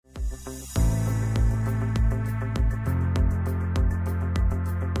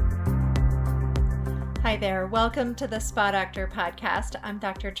Hi there. Welcome to the Spa Doctor podcast. I'm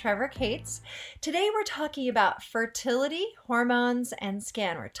Dr. Trevor Cates. Today we're talking about fertility, hormones, and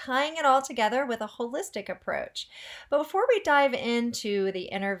skin. We're tying it all together with a holistic approach. But before we dive into the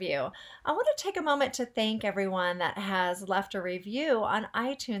interview, I want to take a moment to thank everyone that has left a review on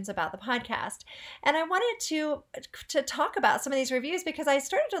iTunes about the podcast. And I wanted to talk about some of these reviews because I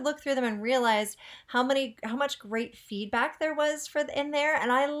started to look through them and realized how much great feedback there was in there.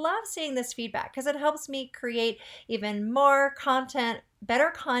 And I love seeing this feedback because it helps me create even more content, better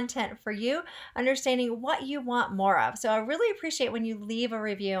content for you, understanding what you want more of. So I really appreciate when you leave a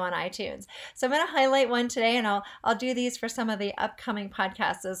review on iTunes. So I'm going to highlight one today, and I'll do these for some of the upcoming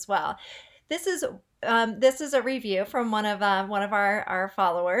podcasts as well. This is a review from one of our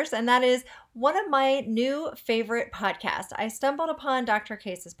followers, and that is one of my new favorite podcasts. I stumbled upon Dr.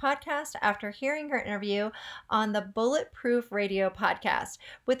 Case's podcast after hearing her interview on the Bulletproof Radio podcast.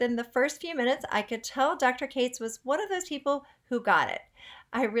 Within the first few minutes, I could tell Dr. Cates was one of those people who got it.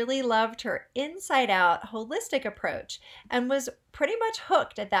 I really loved her inside-out, holistic approach and was pretty much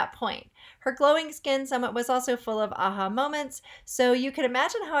hooked at that point. Her Glowing Skin Summit was also full of aha moments, so you can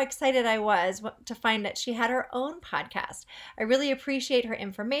imagine how excited I was to find that she had her own podcast. I really appreciate her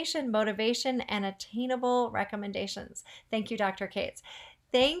information, motivation, and attainable recommendations. Thank you, Dr. Cates.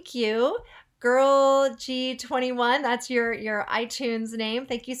 Thank you. Girl G21, that's your iTunes name.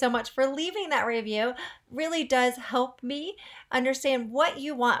 Thank you so much for leaving that review. Really does help me understand what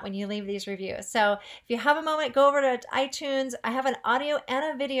you want when you leave these reviews. So if you have a moment, go over to iTunes. I have an audio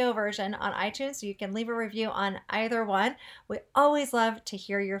and a video version on iTunes, so you can leave a review on either one. We always love to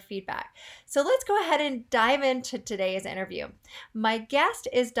hear your feedback. So let's go ahead and dive into today's interview. My guest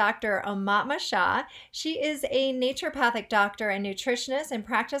is Dr. Aumatma Shah. She is a naturopathic doctor and nutritionist in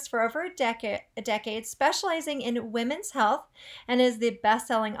practice for over a decade, specializing in women's health, and is the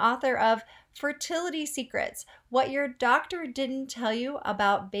best-selling author of Fertility Secrets: What Your Doctor Didn't Tell You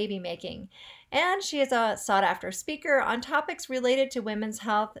About Baby Making. And she is a sought-after speaker on topics related to women's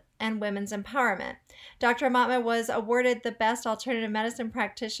health and women's empowerment. Dr. Aumatma was awarded the Best Alternative Medicine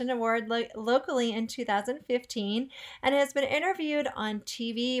Practitioner Award locally in 2015 and has been interviewed on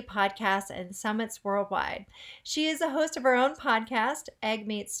TV, podcasts, and summits worldwide. She is a host of her own podcast, Egg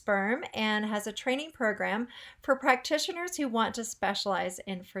Meets Sperm, and has a training program for practitioners who want to specialize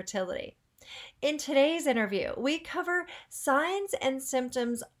in fertility. In today's interview, we cover signs and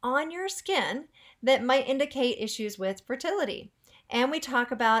symptoms on your skin that might indicate issues with fertility. And we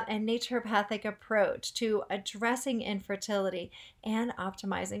talk about a naturopathic approach to addressing infertility and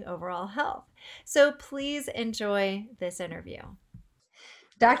optimizing overall health. So please enjoy this interview.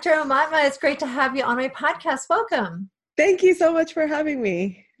 Dr. Aumatma, it's great to have you on my podcast. Welcome. Thank you so much for having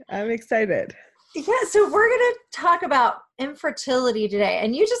me. I'm excited. Yeah, so we're going to talk about infertility today.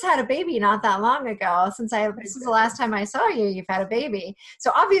 And you just had a baby not that long ago. This is the last time I saw you, you've had a baby.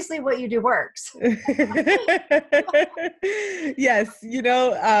 So obviously what you do works. Yes,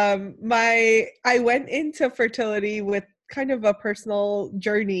 I went into fertility with kind of a personal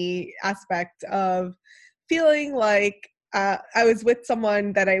journey aspect of feeling like I was with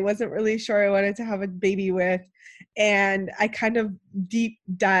someone that I wasn't really sure I wanted to have a baby with. And I kind of deep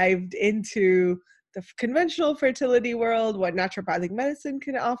dived into the conventional fertility world, what naturopathic medicine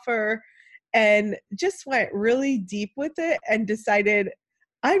can offer, and just went really deep with it and decided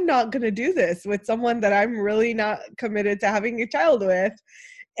I'm not going to do this with someone that I'm really not committed to having a child with.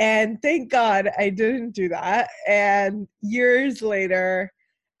 And thank God I didn't do that. And years later,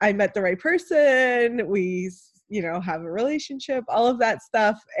 I met the right person. We, have a relationship, all of that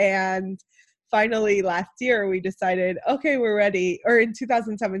stuff. And finally, last year, we decided, okay, we're ready. Or in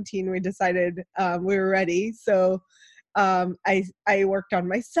 2017, we decided we were ready. So I worked on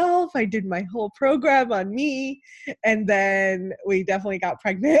myself. I did my whole program on me. And then we definitely got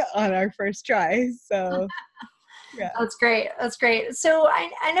pregnant on our first try. So, yeah. That's great. That's great. So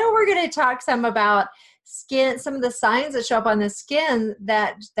I know we're going to talk some about skin, some of the signs that show up on the skin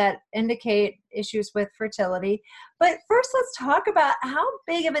that indicate issues with fertility. But first, let's talk about how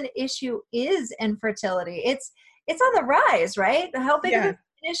big of an issue is infertility. It's on the rise, right? How big of an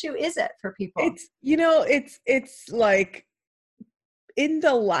issue is it for people? It's like in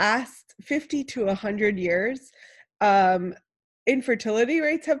the last 50 to 100 years, infertility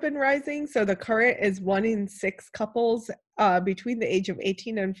rates have been rising. So the current is 1 in 6 couples between the age of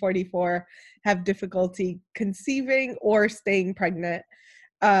 18 and 44 have difficulty conceiving or staying pregnant.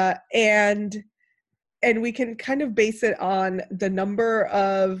 And we can kind of base it on the number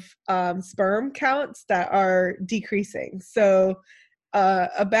of sperm counts that are decreasing. So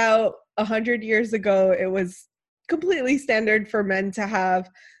about 100 years ago, it was completely standard for men to have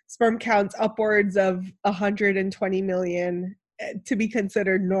sperm counts upwards of 120 million to be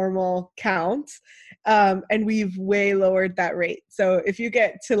considered normal counts. And we've way lowered that rate. So if you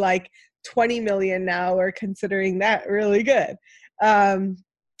get to like 20 million now, we're considering that really good.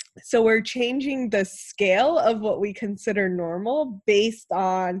 So we're changing the scale of what we consider normal based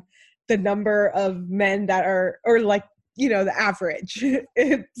on the number of men that are, or like, you know, the average.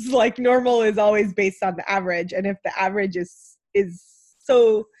 It's like normal is always based on the average. And if the average is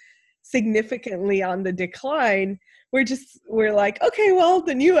so significantly on the decline, we're like, okay, well,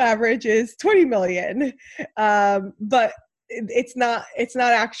 the new average is 20 million. But it's not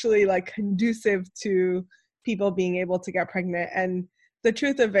actually like conducive to people being able to get pregnant. And the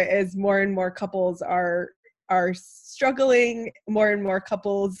truth of it is more and more couples are struggling. More and more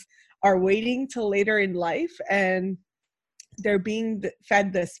couples are waiting till later in life, and they're being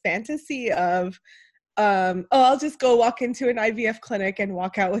fed this fantasy of, oh, I'll just go walk into an IVF clinic and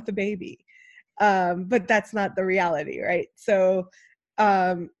walk out with a baby. But that's not the reality, right? So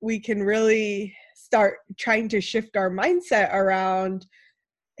we can really start trying to shift our mindset around,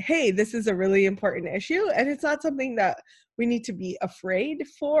 hey, this is a really important issue, and it's not something that we need to be afraid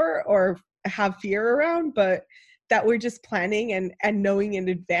for or have fear around, but that we're just planning and knowing in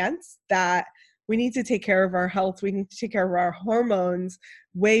advance that we need to take care of our health. We need to take care of our hormones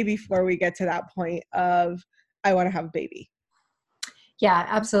way before we get to that point of, I want to have a baby. Yeah,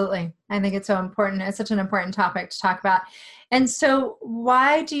 absolutely. I think it's so important. It's such an important topic to talk about. And so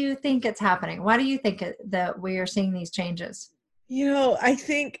why do you think it's happening? Why do you think that we are seeing these changes? You know, I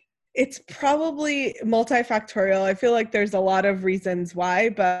think it's probably multifactorial. I feel like there's a lot of reasons why,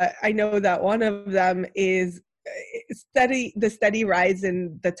 but I know that one of them is the steady rise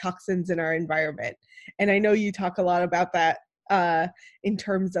in the toxins in our environment. And I know you talk a lot about that in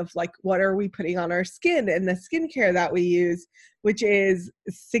terms of like, what are we putting on our skin and the skincare that we use, which is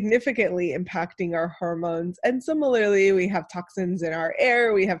significantly impacting our hormones. And similarly, we have toxins in our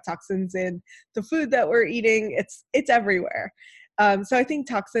air, we have toxins in the food that we're eating. It's everywhere. So I think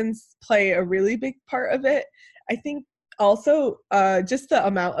toxins play a really big part of it. I think also just the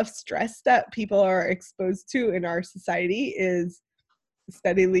amount of stress that people are exposed to in our society is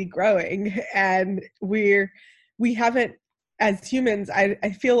steadily growing, and we haven't, as humans, I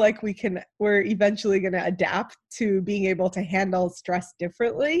feel like we're eventually going to adapt to being able to handle stress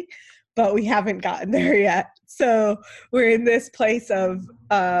differently, but we haven't gotten there yet. So we're in this place of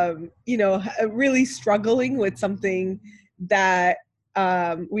really struggling with something that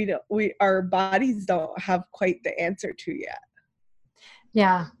our bodies don't have quite the answer to yet.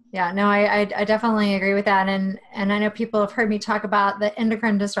 Yeah. Yeah. No, I definitely agree with that. And I know people have heard me talk about the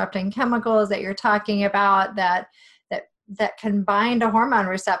endocrine disrupting chemicals that you're talking about that can bind to hormone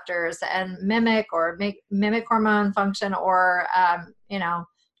receptors and mimic hormone function, or,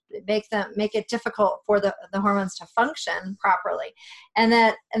 make it difficult for the hormones to function properly. And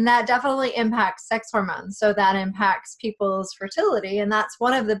that definitely impacts sex hormones. So that impacts people's fertility. And that's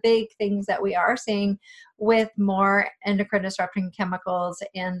one of the big things that we are seeing with more endocrine disrupting chemicals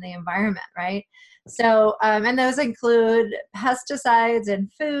in the environment, right? So, and those include pesticides in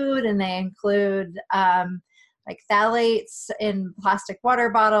food, and they include like phthalates in plastic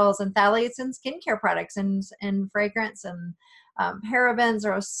water bottles, and phthalates in skincare products, and fragrance, and parabens.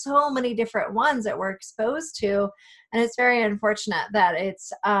 There are so many different ones that we're exposed to, and it's very unfortunate that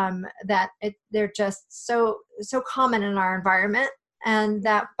they're just so common in our environment, and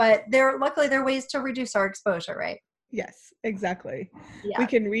but luckily there are ways to reduce our exposure, right? Yes, exactly. Yeah. We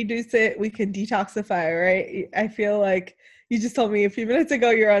can reduce it, we can detoxify, right? I feel like you just told me a few minutes ago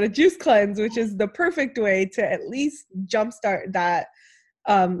you're on a juice cleanse, which is the perfect way to at least jumpstart that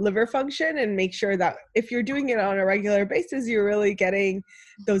liver function, and make sure that if you're doing it on a regular basis, you're really getting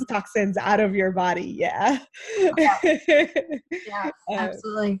those toxins out of your body. Yeah. Yeah,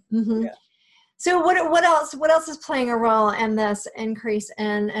 absolutely. Mm-hmm. Yeah. So what else is playing a role in this increase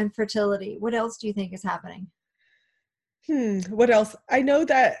in fertility? What else do you think is happening? What else? I know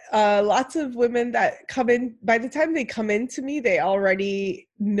that lots of women that come in, by the time they come in to me, they already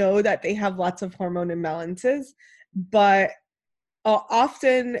know that they have lots of hormone imbalances. But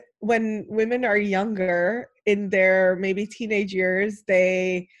often when women are younger, in their maybe teenage years,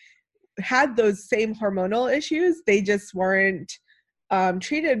 they had those same hormonal issues. They just weren't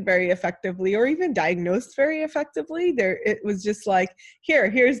treated very effectively, or even diagnosed very effectively. It was just like,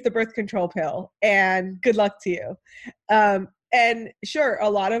 here's the birth control pill, and good luck to you. And sure, a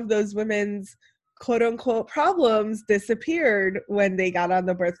lot of those women's quote unquote problems disappeared when they got on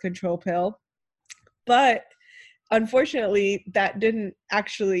the birth control pill, but unfortunately, that didn't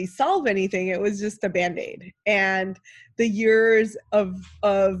actually solve anything. It was just a Band-Aid. And the years of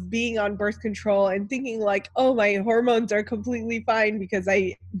being on birth control and thinking like, oh, my hormones are completely fine because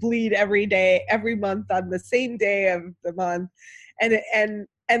I bleed every day, every month on the same day of the month. And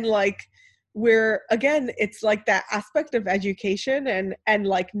like, we're, again, it's like that aspect of education and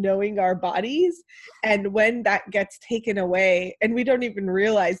like knowing our bodies. And when that gets taken away and we don't even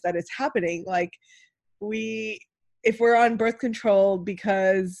realize that it's happening, like, if we're on birth control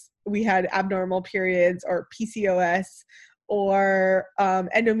because we had abnormal periods or PCOS or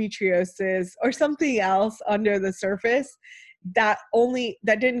endometriosis or something else under the surface, that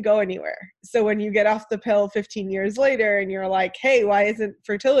didn't go anywhere. So when you get off the pill 15 years later and you're like, hey, why isn't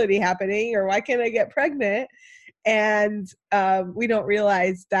fertility happening, or why can't I get pregnant? And we don't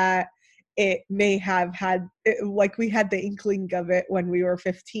realize that it may have had, like, we had the inkling of it when we were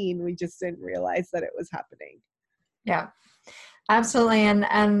 15. We just didn't realize that it was happening. Yeah, absolutely.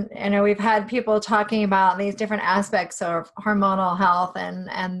 And you know, we've had people talking about these different aspects of hormonal health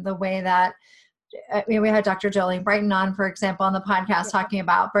and the way that, I mean, we had Dr. Jolene Brighton on, for example, on the podcast talking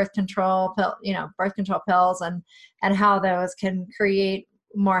about birth control pills and how those can create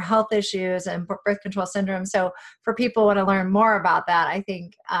more health issues and birth control syndrome. So for people who want to learn more about that, I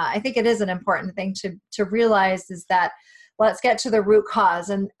think it is an important thing to realize, is that let's get to the root cause.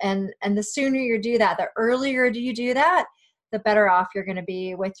 And the sooner you do that, the earlier you do that, the better off you're going to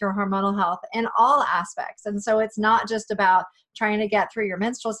be with your hormonal health in all aspects. And so it's not just about trying to get through your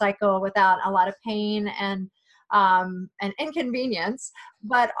menstrual cycle without a lot of pain and inconvenience,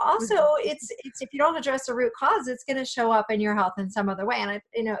 but also it's if you don't address the root cause, it's going to show up in your health in some other way.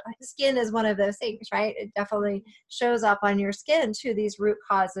 And skin is one of those things, right? It definitely shows up on your skin too. These root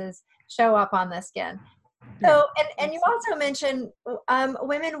causes show up on the skin. So, and you also mentioned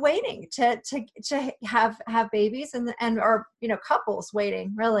women waiting to have babies and or couples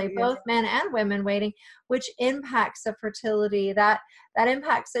waiting, really, both men and women waiting, which impacts the fertility. That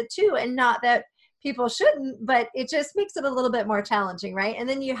impacts it too, and not that people shouldn't, but it just makes it a little bit more challenging, right? And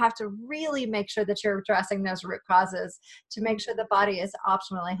then you have to really make sure that you're addressing those root causes to make sure the body is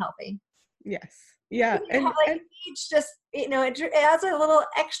optimally healthy. Yes. Yeah. And age just, it adds a little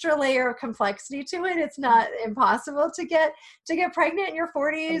extra layer of complexity to it. It's not impossible to get pregnant in your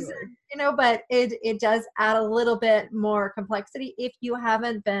 40s, but it does add a little bit more complexity if you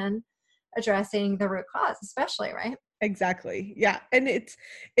haven't been addressing the root cause, especially, right? Exactly. Yeah. And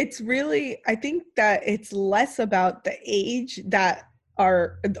it's really, I think that it's less about the age that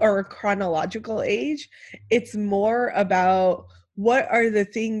our chronological age. It's more about what are the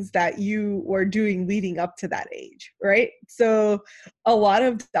things that you were doing leading up to that age, right? So a lot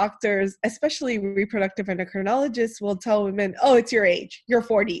of doctors, especially reproductive endocrinologists, will tell women, oh, it's your age, you're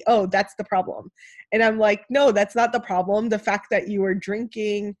 40. Oh, that's the problem. And I'm like, no, that's not the problem. The fact that you were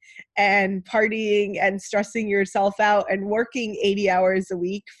drinking and partying and stressing yourself out and working 80 hours a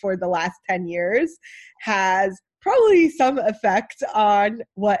week for the last 10 years has probably some effect on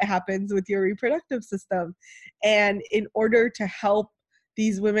what happens with your reproductive system. And in order to help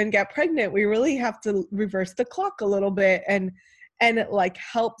these women get pregnant, we really have to reverse the clock a little bit and like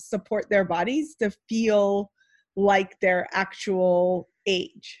help support their bodies to feel like their actual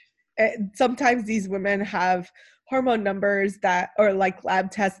age. And sometimes these women have hormone numbers that, or like lab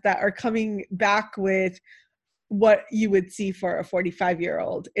tests that are coming back with what you would see for a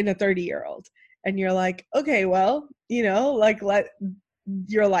 45-year-old in a 30-year-old. And you're like, okay, well, like, let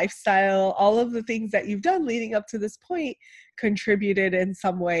your lifestyle, all of the things that you've done leading up to this point contributed in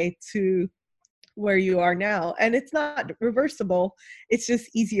some way to where you are now. And it's not reversible. It's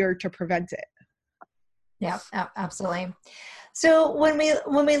just easier to prevent it. Yeah, absolutely. So when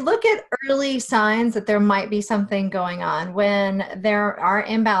we look at early signs that there might be something going on, when there are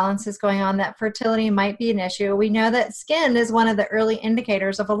imbalances going on, that fertility might be an issue, we know that skin is one of the early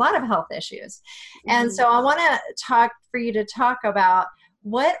indicators of a lot of health issues. And so I want to talk about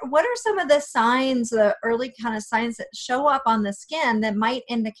what are some of the signs, the early kind of signs that show up on the skin that might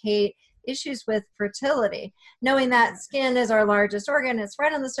indicate issues with fertility. Knowing that skin is our largest organ, it's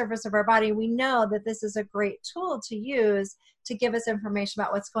right on the surface of our body, we know that this is a great tool to use to give us information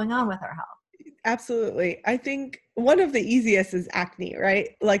about what's going on with our health. Absolutely. I think one of the easiest is acne, right?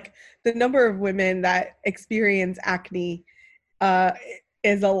 Like, the number of women that experience acne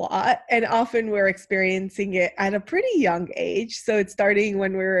is a lot, and often we're experiencing it at a pretty young age. So it's starting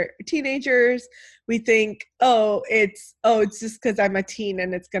when we're teenagers. We think, it's just because I'm a teen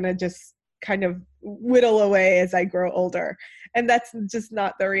and it's gonna just kind of whittle away as I grow older. And that's just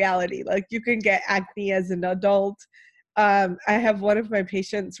not the reality. Like, you can get acne as an adult. I have one of my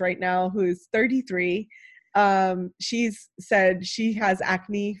patients right now who's 33, she's said she has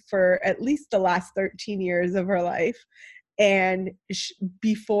acne for at least the last 13 years of her life. And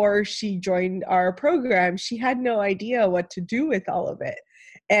before she joined our program, she had no idea what to do with all of it.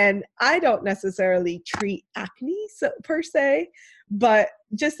 And I don't necessarily treat acne per se, but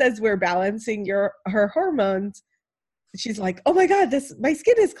just as we're balancing her hormones, she's like, oh my God, my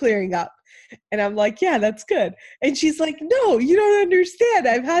skin is clearing up. And I'm like, yeah, that's good. And she's like, no, you don't understand.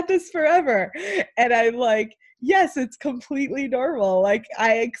 I've had this forever. And I'm like, yes, it's completely normal. Like,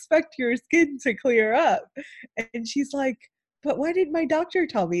 I expect your skin to clear up. And she's like, but why did my doctor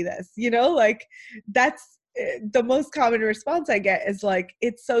tell me this? Like, that's the most common response I get is like,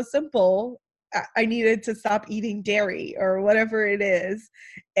 it's so simple. I needed to stop eating dairy or whatever it is,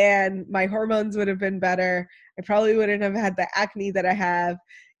 and my hormones would have been better. I probably wouldn't have had the acne that I have,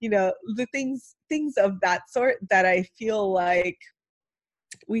 the things of that sort that I feel like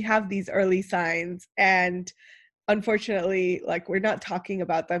we have these early signs, and unfortunately, like, we're not talking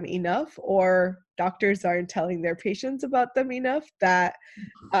about them enough, or doctors aren't telling their patients about them enough, that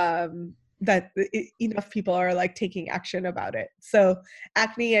enough people are like taking action about it. So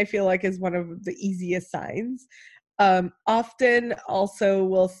acne, I feel like, is one of the easiest signs. Often also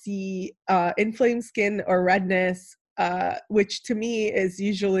we'll see inflamed skin or redness, which to me is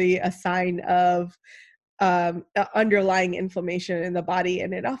usually a sign of underlying inflammation in the body,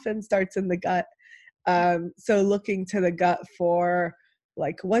 and it often starts in the gut. So looking to the gut for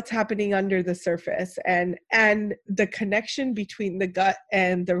like what's happening under the surface, and the connection between the gut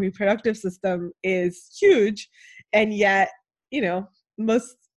and the reproductive system is huge. And yet,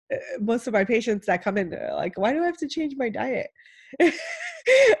 most of my patients that come in are like, why do I have to change my diet?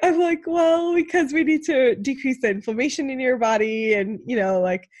 I'm like, well, because we need to decrease the inflammation in your body and,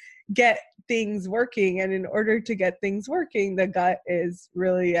 like, get things working. And in order to get things working, the gut is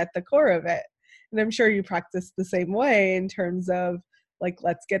really at the core of it. And I'm sure you practice the same way in terms of like,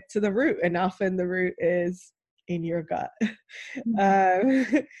 let's get to the root. And often the root is in your gut.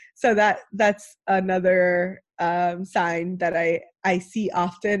 So that's another sign that I see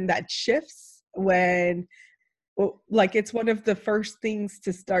often that shifts when, like, it's one of the first things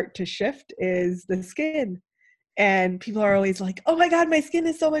to start to shift is the skin. And people are always like, oh my God, my skin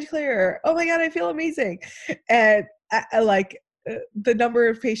is so much clearer. Oh my God, I feel amazing. And I like the number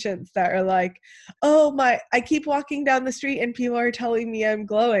of patients that are like, oh I keep walking down the street and people are telling me I'm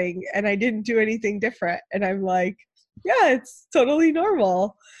glowing and I didn't do anything different. And I'm like, yeah, it's totally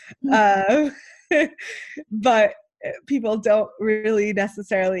normal. But people don't really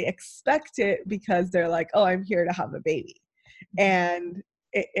necessarily expect it because they're like, oh, I'm here to have a baby. And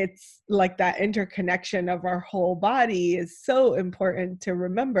it's like that interconnection of our whole body is so important to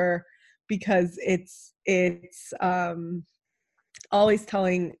remember, because it's always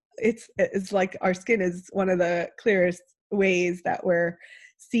telling, it's like our skin is one of the clearest ways that we're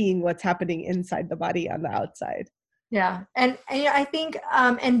seeing what's happening inside the body on the outside. Yeah. And I think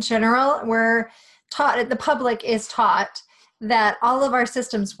in general, the public is taught that all of our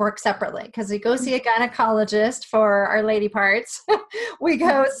systems work separately, because we go see a gynecologist for our lady parts. We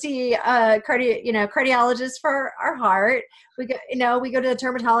go see a cardiologist for our heart. We go to the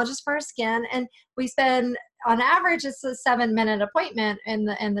dermatologist for our skin, and we spend, on average, it's a 7-minute appointment in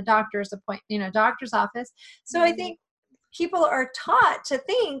the doctor's office. So I think people are taught to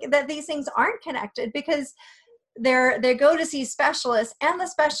think that these things aren't connected, because they go to see specialists, and the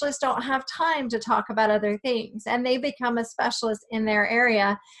specialists don't have time to talk about other things, and they become a specialist in their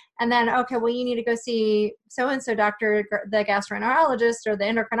area. And then, okay, well, you need to go see so-and-so doctor, the gastroenterologist or the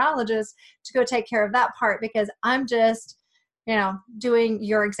endocrinologist, to go take care of that part, because I'm just, doing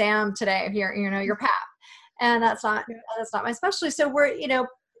your exam today, your PAP. And that's not my specialty. So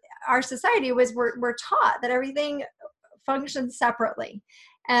our society we're taught that everything functions separately.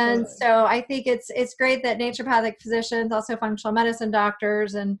 And so I think it's great that naturopathic physicians, also functional medicine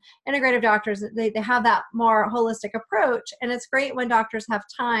doctors and integrative doctors, they have that more holistic approach. And it's great when doctors have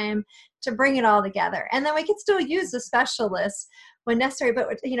time to bring it all together. And then we can still use the specialists when necessary. But,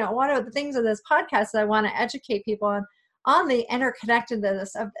 one of the things of this podcast that I want to educate people on the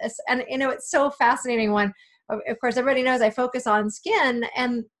interconnectedness of this. And, it's so fascinating when, of course, everybody knows I focus on skin.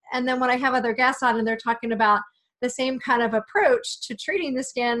 And then when I have other guests on and they're talking about the same kind of approach to treating the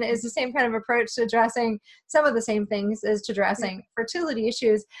skin is the same kind of approach to addressing some of the same things as to addressing fertility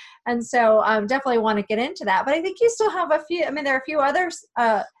issues. And so definitely want to get into that. But I think you still have there are a few other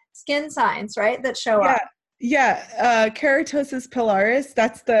skin signs, right, that show up. Yeah. Keratosis pilaris,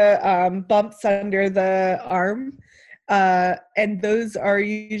 that's the bumps under the arm. And those are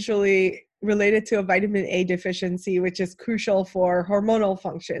usually related to a vitamin A deficiency, which is crucial for hormonal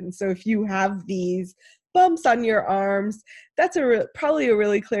function. So if you have these bumps on your arms, that's probably a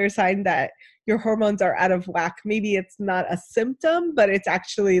really clear sign that your hormones are out of whack. Maybe it's not a symptom, but it's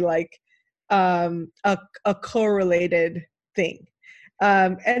actually like a correlated thing.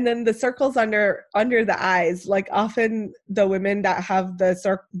 And then the circles under the eyes, like often the women that have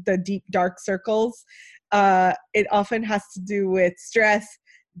the deep dark circles, it often has to do with stress.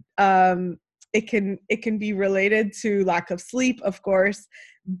 It can be related to lack of sleep, of course,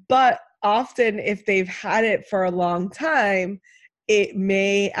 but often if they've had it for a long time, it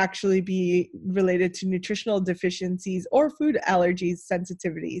may actually be related to nutritional deficiencies or food allergies,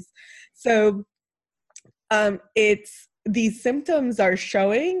 sensitivities. So it's these symptoms are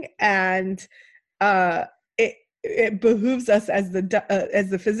showing, and uh, it behooves us as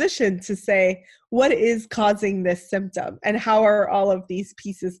the physician to say what is causing this symptom and how are all of these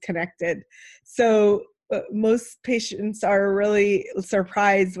pieces connected. So most patients are really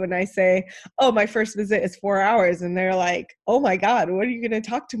surprised when I say, oh, my first visit is 4 hours, and they're like, oh my God, what are you going to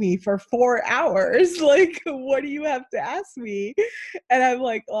talk to me for 4 hours? Like, what do you have to ask me? And I'm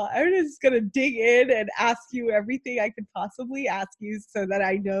like, well, I'm just going to dig in and ask you everything I could possibly ask you so that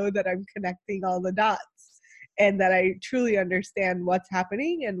I know that I'm connecting all the dots and that I truly understand what's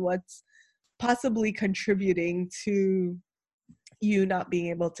happening and what's possibly contributing to you not being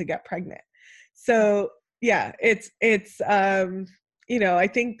able to get pregnant. So yeah, it's I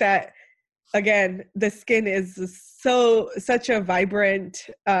think that again, the skin is such a vibrant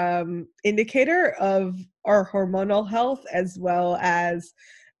indicator of our hormonal health as well as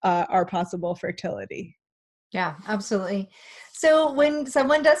our possible fertility. Yeah, absolutely. So when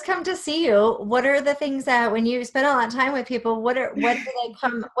someone does come to see you, what are the things that when you spend a lot of time with people,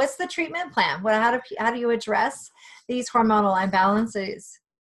 what's the treatment plan? How do you address these hormonal imbalances?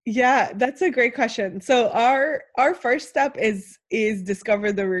 Yeah, that's a great question. So our first step is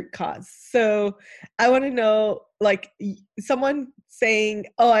discover the root cause. So I want to know, like, someone saying,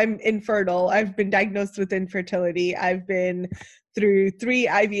 "Oh, I'm infertile. I've been diagnosed with infertility. I've been through 3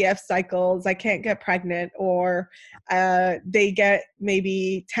 IVF cycles. I can't get pregnant," or they get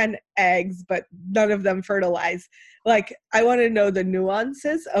maybe 10 eggs, but none of them fertilize. Like, I want to know the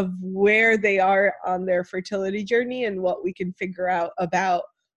nuances of where they are on their fertility journey and what we can figure out about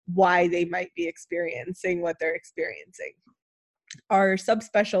why they might be experiencing what they're experiencing. Our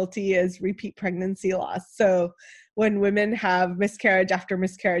subspecialty is repeat pregnancy loss. So when women have miscarriage after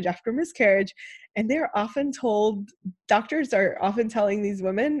miscarriage after miscarriage, and they're often told, doctors are often telling these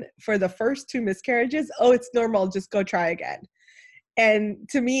women for the first 2 miscarriages, oh, it's normal, just go try again. And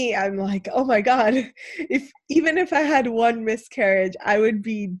to me, I'm like, oh my God, even if I had 1 miscarriage, I would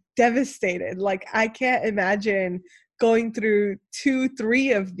be devastated. Like, I can't imagine going through 2,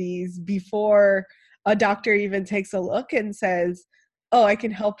 3 of these before a doctor even takes a look and says, oh, I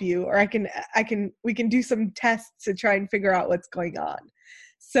can help you, or we can do some tests to try and figure out what's going on.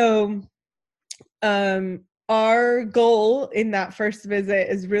 So our goal in that first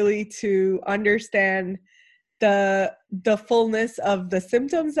visit is really to understand the fullness of the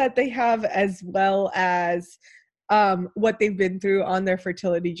symptoms that they have, as well as what they've been through on their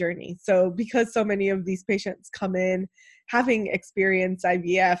fertility journey. So because so many of these patients come in having experienced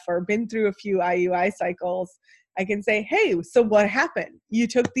IVF or been through a few IUI cycles, I can say, hey, so what happened? You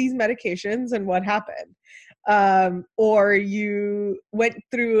took these medications and what happened? Or you went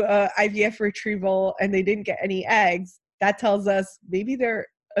through a IVF retrieval and they didn't get any eggs. That tells us maybe they're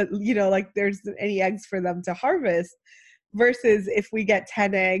like there's any eggs for them to harvest, versus if we get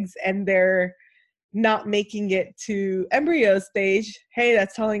 10 eggs and they're not making it to embryo stage, hey,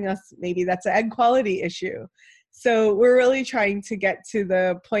 that's telling us maybe that's an egg quality issue. So we're really trying to get to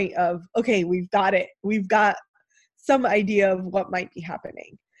the point of, okay, we've got it. We've got some idea of what might be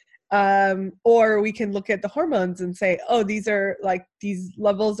happening. Or we can look at the hormones and say, oh, these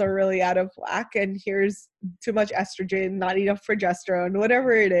levels are really out of whack, and here's too much estrogen, not enough progesterone,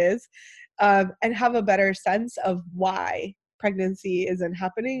 whatever it is, and have a better sense of why pregnancy isn't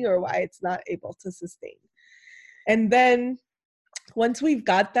happening or why it's not able to sustain. And then once we've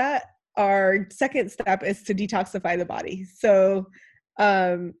got that, our second step is to detoxify the body. So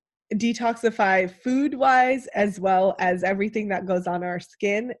detoxify food-wise, as well as everything that goes on our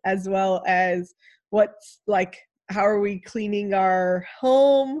skin, as well as how are we cleaning our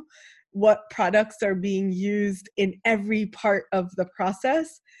home, what products are being used in every part of the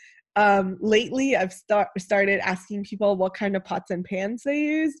process. Lately, I've started asking people what kind of pots and pans they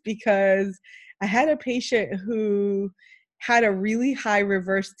use, because I had a patient who had a really high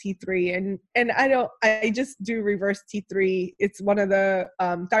reverse T3, and I just do reverse T3. It's one of the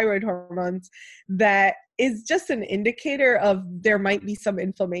thyroid hormones that is just an indicator of there might be some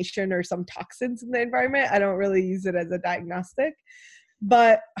inflammation or some toxins in the environment. I don't really use it as a diagnostic.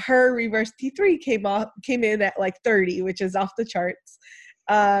 But her reverse T3 came in at like 30, which is off the charts.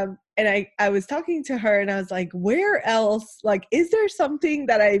 And I was talking to her and I was like, where else? Like, is there something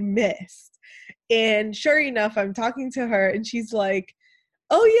that I missed? And sure enough, I'm talking to her and she's like,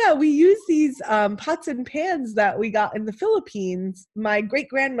 oh yeah, we use these pots and pans that we got in the Philippines. My great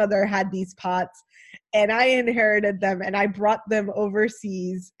grandmother had these pots and I inherited them and I brought them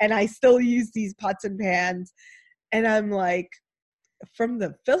overseas and I still use these pots and pans. And I'm like, from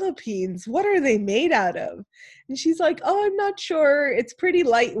the Philippines, what are they made out of? And she's like, oh, I'm not sure. It's pretty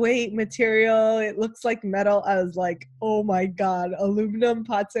lightweight material. It looks like metal. I was like, oh my God, aluminum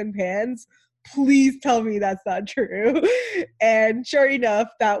pots and pans? Please tell me that's not true. And sure enough,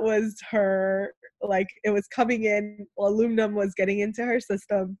 that was her, like it was coming in, aluminum was getting into her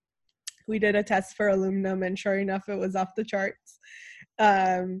system. We did a test for aluminum and sure enough, it was off the charts.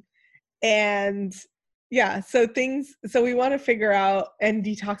 And yeah, so we want to figure out and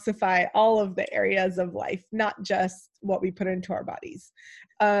detoxify all of the areas of life, not just what we put into our bodies.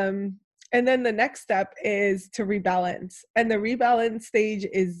 And then the next step is to rebalance. And the rebalance stage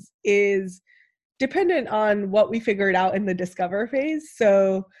is dependent on what we figured out in the discover phase.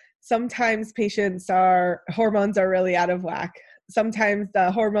 So sometimes hormones are really out of whack. Sometimes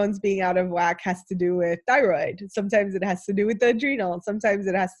the hormones being out of whack has to do with thyroid. Sometimes it has to do with the adrenal. Sometimes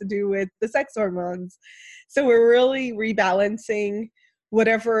it has to do with the sex hormones. So we're really rebalancing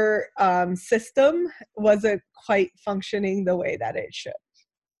whatever system wasn't quite functioning the way that it should.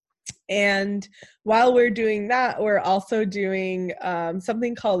 And while we're doing that, we're also doing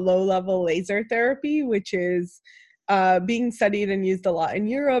something called low-level laser therapy, which is being studied and used a lot in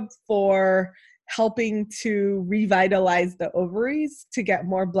Europe for helping to revitalize the ovaries to get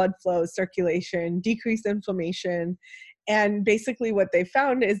more blood flow, circulation, decrease inflammation. And basically what they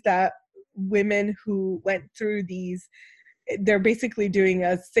found is that women who went through they're basically doing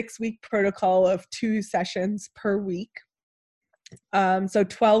a 6-week protocol of 2 sessions per week. So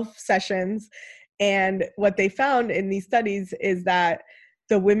 12 sessions. And what they found in these studies is that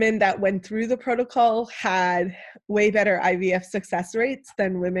the women that went through the protocol had way better IVF success rates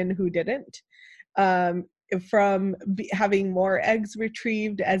than women who didn't, from having more eggs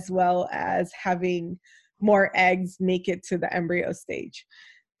retrieved as well as having more eggs make it to the embryo stage.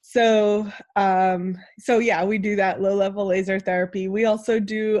 So yeah, we do that low-level laser therapy. We also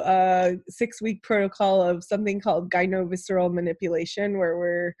do a 6-week protocol of something called gynovisceral manipulation, where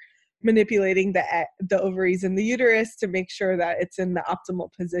we're manipulating the ovaries and the uterus to make sure that it's in the optimal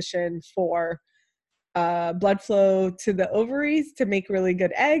position for blood flow to the ovaries to make really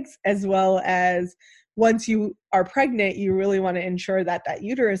good eggs, as well as once you are pregnant, you really want to ensure that that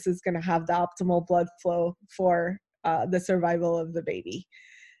uterus is going to have the optimal blood flow for the survival of the baby.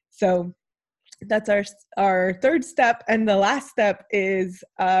 So that's our third step. And the last step is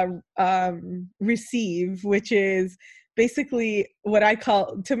receive, which is basically what I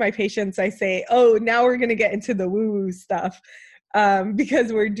call, to my patients, I say, oh, now we're going to get into the woo-woo stuff,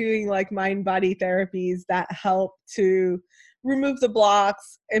 because we're doing like mind-body therapies that help to remove the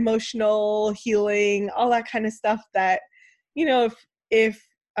blocks, emotional healing, all that kind of stuff that, you know, if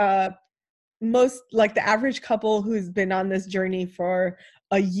most, like the average couple who's been on this journey for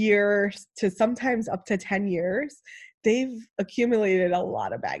a year to sometimes up to 10 years, they've accumulated a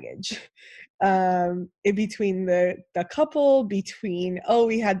lot of baggage in between the couple, oh,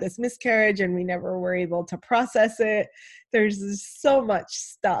 we had this miscarriage and we never were able to process it. There's so much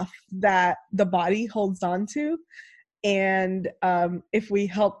stuff that the body holds on to. And if we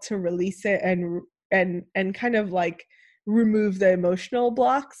help to release it and kind of like remove the emotional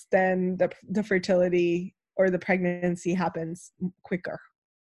blocks, then the fertility or the pregnancy happens quicker.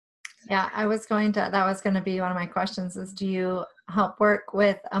 Yeah, that was going to be one of my questions is, do you help work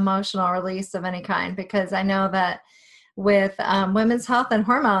with emotional release of any kind? Because I know that with women's health and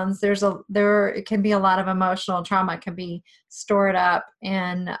hormones, there can be a lot of emotional trauma can be stored up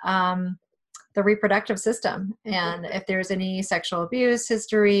in the reproductive system. And if there's any sexual abuse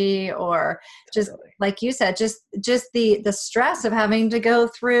history, or just like you said, just the stress of having to go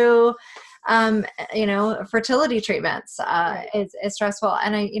through fertility treatments is stressful.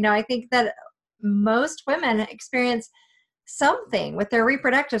 And I think that most women experience something with their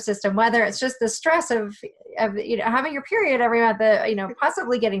reproductive system, whether it's just the stress of having your period every month,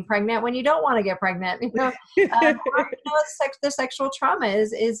 possibly getting pregnant when you don't want to get pregnant, or, the sexual trauma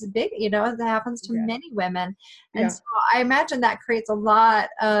is big, that happens to many women. And so I imagine that creates a lot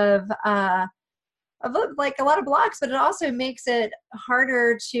of like a lot of blocks, but it also makes it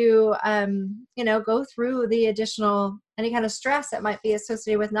harder to, go through the additional, any kind of stress that might be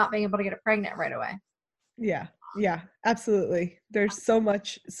associated with not being able to get pregnant right away. Yeah. Yeah, absolutely. There's so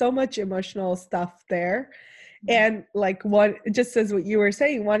much emotional stuff there. And like just as what you were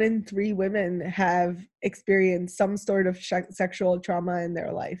saying, 1 in 3 women have experienced some sort of sexual trauma in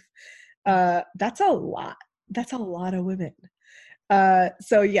their life. That's a lot. That's a lot of women.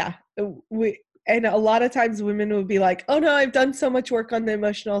 So yeah, and a lot of times women will be like, oh no, I've done so much work on the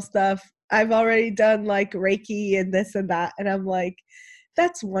emotional stuff. I've already done like Reiki and this and that. And I'm like,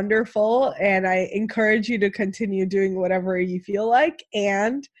 that's wonderful. And I encourage you to continue doing whatever you feel like.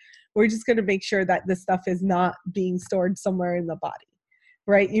 And we're just going to make sure that this stuff is not being stored somewhere in the body,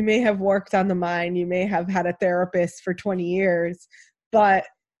 right? You may have worked on the mind. You may have had a therapist for 20 years, but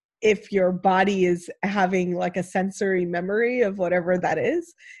if your body is having like a sensory memory of whatever that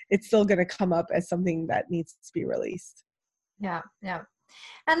is, it's still going to come up as something that needs to be released. Yeah. Yeah.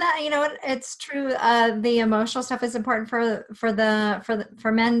 And that, it's true. The emotional stuff is important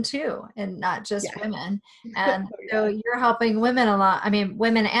for men too, and not just Yeah. women. And Oh, so yeah. you're helping women a lot. I mean,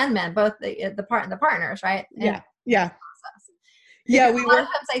 women and men, both the partners, right? And Yeah. Yeah. process. Yeah. Because We a lot work.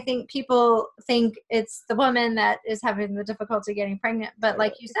 of times I think people think it's the woman that is having the difficulty getting pregnant, but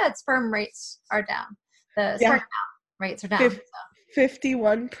like you said, sperm rates are down. The sperm Yeah. count rates are down.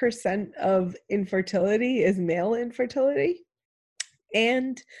 51% of infertility is male infertility.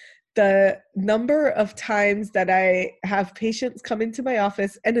 And the number of times that I have patients come into my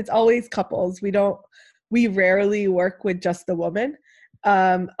office, and it's always couples. We rarely work with just the woman,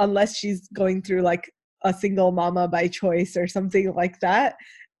 unless she's going through like a single mama by choice or something like that.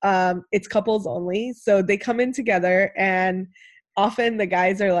 It's couples only. So they come in together, and often the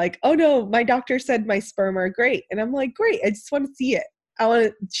guys are like, oh no, my doctor said my sperm are great. And I'm like, great, I just want to see it. I want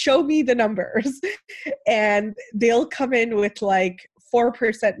to show me the numbers. And they'll come in with like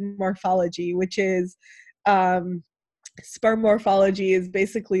 4% morphology, which is sperm morphology is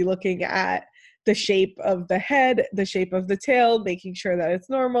basically looking at the shape of the head, the shape of the tail, making sure that it's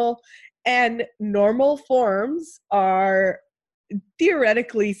normal. And normal forms are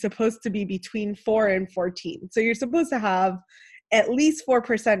theoretically supposed to be between 4 and 14. So you're supposed to have at least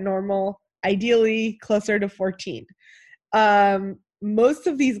 4% normal, ideally closer to 14. Most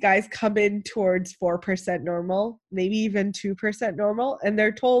of these guys come in towards 4% normal, maybe even 2% normal, and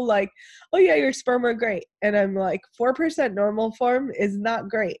they're told like, oh yeah, your sperm are great. And I'm like, 4% normal form is not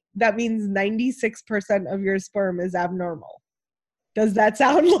great. That means 96% of your sperm is abnormal. Does that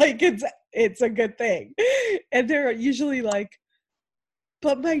sound like it's a good thing? And they're usually like,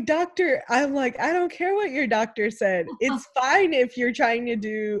 but my doctor, I'm like, I don't care what your doctor said. It's fine if you're trying to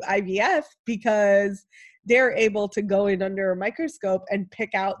do IVF because they're able to go in under a microscope and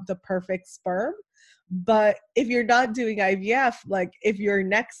pick out the perfect sperm. But if you're not doing IVF, like if your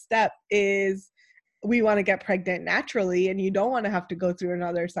next step is we want to get pregnant naturally and you don't want to have to go through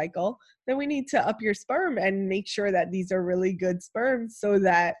another cycle, then we need to up your sperm and make sure that these are really good sperms so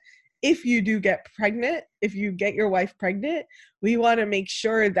that if you do get pregnant, if you get your wife pregnant, we want to make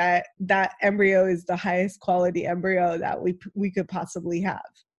sure that that embryo is the highest quality embryo that we could possibly have.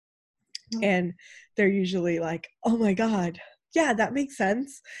 And they're usually like, oh my God, yeah, that makes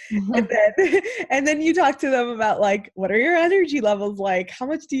sense. And then you talk to them about like, what are your energy levels like? How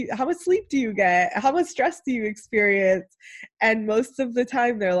much sleep do you get? How much stress do you experience? And most of the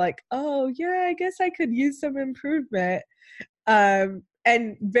time they're like, oh yeah, I guess I could use some improvement.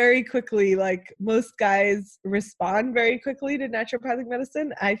 And very quickly, like most guys respond very quickly to naturopathic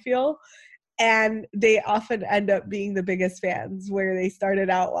medicine, I feel. And they often end up being the biggest fans, where they started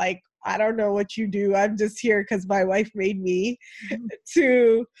out like, I don't know what you do, I'm just here because my wife made me,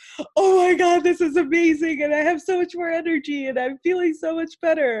 to, oh my God, this is amazing. And I have so much more energy and I'm feeling so much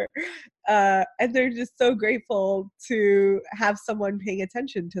better. And they're just so grateful to have someone paying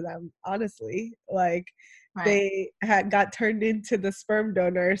attention to them, honestly. Like, Right. they got turned into the sperm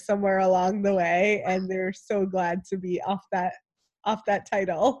donor somewhere along the way, and they're so glad to be off that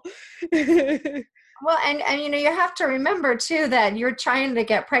title. Well, and you have to remember too that you're trying to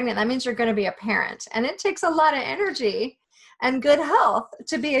get pregnant. That means you're going to be a parent, and it takes a lot of energy and good health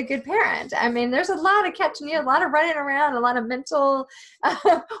to be a good parent. I mean, there's a lot of catching you, a lot of running around, a lot of mental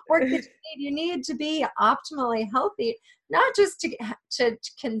work that you need to be optimally healthy, not just to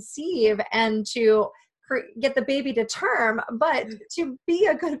conceive and to get the baby to term, but to be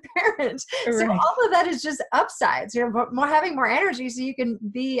a good parent. Right. So all of that is just upsides. You're having more energy so you can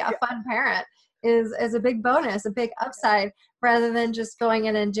be a fun parent. is a big bonus, a big upside, rather than just going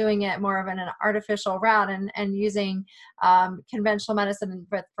in and doing it more of an artificial route and using conventional medicine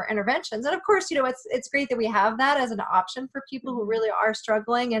for interventions. And of course, it's great that we have that as an option for people who really are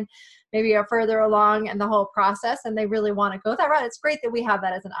struggling and maybe are further along in the whole process and they really want to go that route. It's great that we have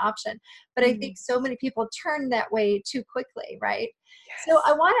that as an option. But I think so many people turn that way too quickly, right? So Yes.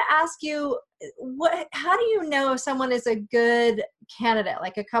 I want to ask you, how do you know if someone is a good candidate,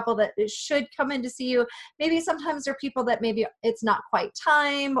 like a couple that should come in to see you? Maybe sometimes there are people that maybe it's not quite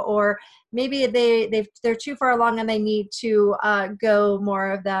time, or maybe they're too far along and they need to go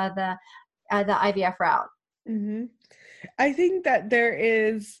more of the IVF route. Mm-hmm. I think that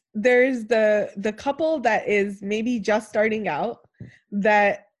there's the couple that is maybe just starting out,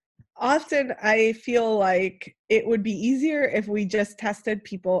 that often I feel like it would be easier if we just tested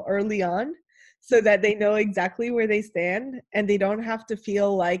people early on so that they know exactly where they stand and they don't have to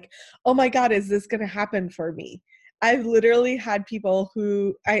feel like, oh my God, is this going to happen for me? I've literally had people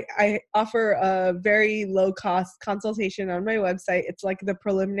who I offer a very low cost consultation on my website. It's like the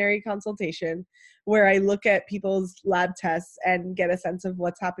preliminary consultation where I look at people's lab tests and get a sense of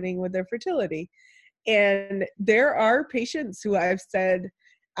what's happening with their fertility. And there are patients who I've said,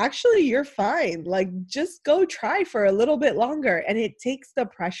 actually, you're fine. Like, just go try for a little bit longer. And it takes the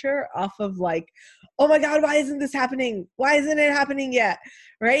pressure off of like, oh my God, why isn't this happening? Why isn't it happening yet?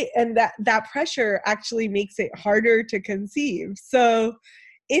 Right. And that pressure actually makes it harder to conceive. So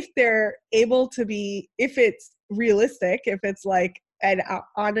if they're able to be, if it's realistic, if it's like an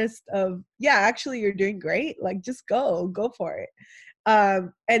honest of, yeah, actually you're doing great, like just go for it.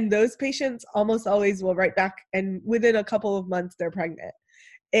 And those patients almost always will write back, and within a couple of months they're pregnant.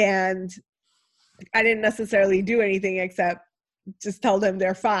 And I didn't necessarily do anything except just tell them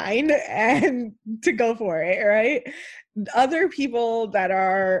they're fine and to go for it, right? Other people that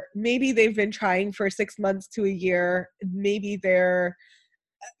are, maybe they've been trying for 6 months to a year, maybe they're,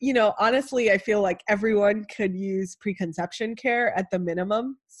 honestly, I feel like everyone could use preconception care at the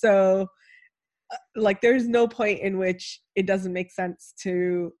minimum. So like there's no point in which it doesn't make sense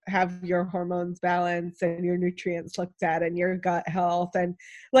to have your hormones balanced and your nutrients looked at and your gut health, and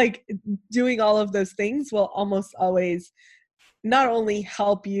like doing all of those things will almost always not only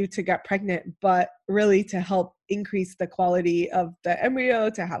help you to get pregnant, but really to help increase the quality of the embryo,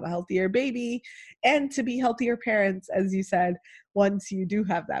 to have a healthier baby, and to be healthier parents, as you said, once you do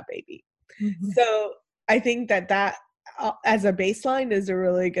have that baby. Mhm. So I think that as a baseline is a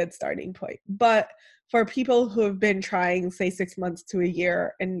really good starting point. But for people who have been trying, say, 6 months to a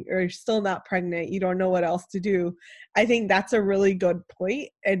year and are still not pregnant, you don't know what else to do, I think that's a really good point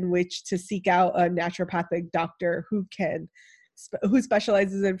in which to seek out a naturopathic doctor who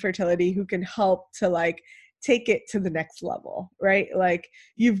specializes in fertility, who can help to like take it to the next level, right? Like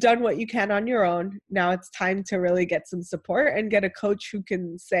you've done what you can on your own. Now it's time to really get some support and get a coach who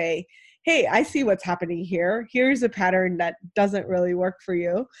can say, hey, I see what's happening here. Here's a pattern that doesn't really work for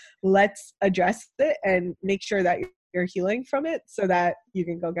you. Let's address it and make sure that you're healing from it so that you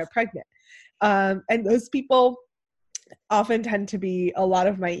can go get pregnant. And those people often tend to be a lot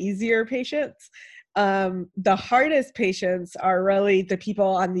of my easier patients. The hardest patients are really the people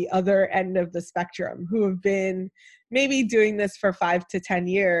on the other end of the spectrum who have been maybe doing this for 5 to 10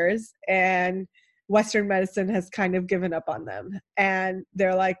 years, and Western medicine has kind of given up on them. And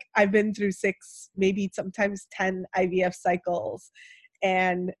they're like, I've been through 6, maybe sometimes 10 IVF cycles,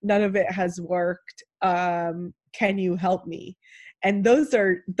 and none of it has worked. Can you help me? And those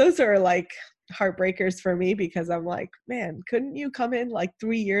are like heartbreakers for me, because I'm like, man, couldn't you come in like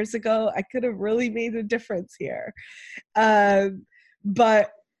 3 years ago? I could have really made a difference here.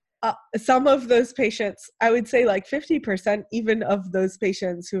 But some of those patients, I would say like 50% even of those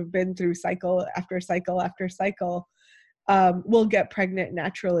patients who have been through cycle after cycle after cycle will get pregnant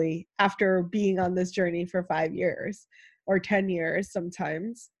naturally after being on this journey for 5 years or 10 years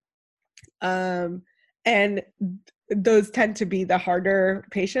sometimes. And those tend to be the harder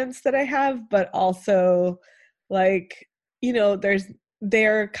patients that I have, but also like,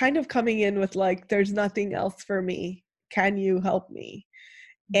 they're kind of coming in with like, there's nothing else for me. Can you help me?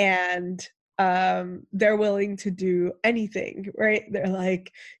 And they're willing to do anything, right? They're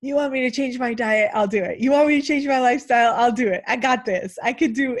like, you want me to change my diet? I'll do it. You want me to change my lifestyle? I'll do it. I got this. I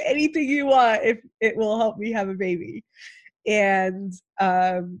could do anything you want if it will help me have a baby. And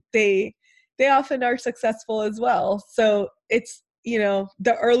they often are successful as well. So it's,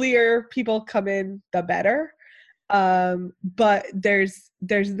 the earlier people come in, the better. But there's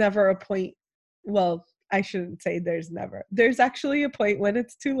never a point. Well, I shouldn't say there's never. There's actually a point when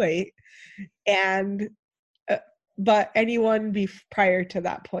it's too late, and but anyone prior to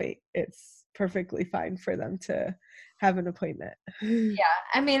that point, perfectly fine for them to have an appointment. Yeah,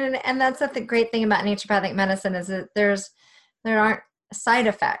 I mean, and that's the great thing about naturopathic medicine is that there aren't side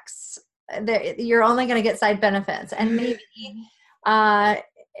effects. You're only going to get side benefits, and uh,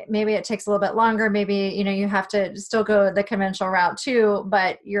 maybe it takes a little bit longer. Maybe you have to still go the conventional route too,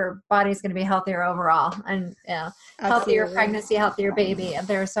 but your body's going to be healthier overall, and healthier Absolutely. pregnancy, healthier baby. And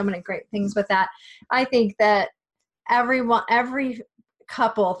there are so many great things with that. I think that every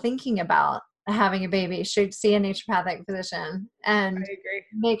couple thinking about having a baby should see a naturopathic physician and I agree.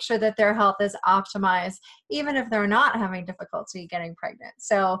 make sure that their health is optimized, even if they're not having difficulty getting pregnant.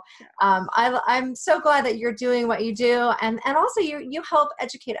 So I'm so glad that you're doing what you do. And also you help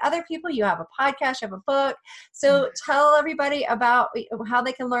educate other people. You have a podcast, you have a book. So tell everybody about how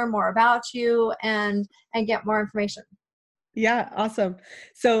they can learn more about you and get more information. Yeah, awesome.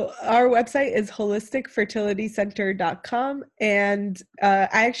 So our website is holisticfertilitycenter.com, and I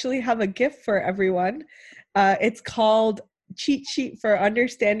actually have a gift for everyone. It's called Cheat Sheet for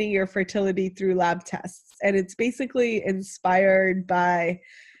Understanding Your Fertility Through Lab Tests, and it's basically inspired by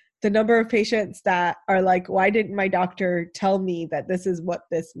the number of patients that are like, why didn't my doctor tell me that this is what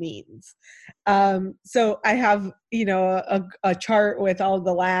this means? So I have, a chart with all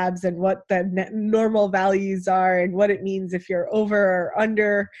the labs and what the normal values are and what it means if you're over or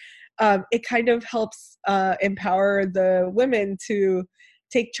under. It kind of helps empower the women to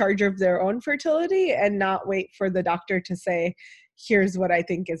take charge of their own fertility and not wait for the doctor to say, here's what I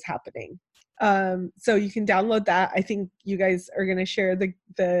think is happening. So you can download that. I think you guys are going to share the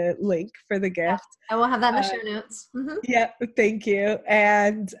link for the gift. I will have that in the show notes. Mm-hmm. Yeah, thank you.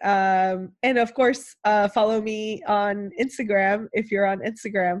 And of course, follow me on Instagram if you're on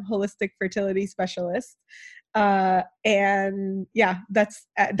Instagram, Holistic Fertility Specialist. And yeah,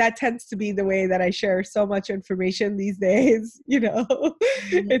 that tends to be the way that I share so much information these days.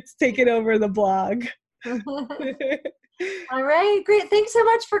 It's taken over the blog. All right, great. Thanks so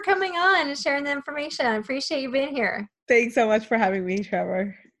much for coming on and sharing the information. I appreciate you being here. Thanks so much for having me,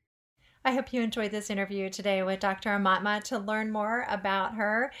 Trevor. I hope you enjoyed this interview today with Dr. Aumatma. To learn more about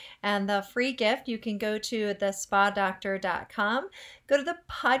her and the free gift, you can go to thespadoctor.com. Go to the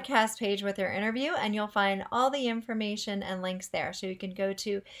podcast page with her interview, and you'll find all the information and links there. So you can go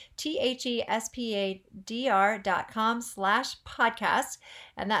to thespadr.com/podcast,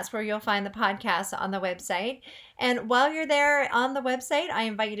 and that's where you'll find the podcast on the website. And while you're there on the website, I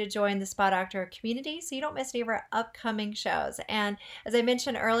invite you to join the Spa Doctor community so you don't miss any of our upcoming shows. And as I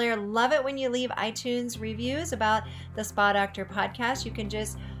mentioned earlier, love it when you leave iTunes reviews about the Spa Doctor podcast. You can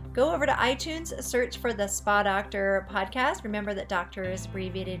just go over to iTunes, search for the Spa Doctor podcast. Remember that doctor is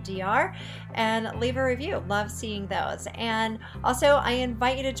abbreviated DR, and leave a review. Love seeing those. And also, I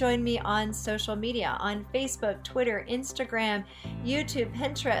invite you to join me on social media on Facebook, Twitter, Instagram, YouTube,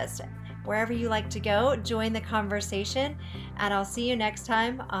 Pinterest. Wherever you like to go, join the conversation, and I'll see you next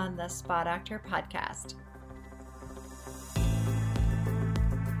time on the Spa Doctor podcast.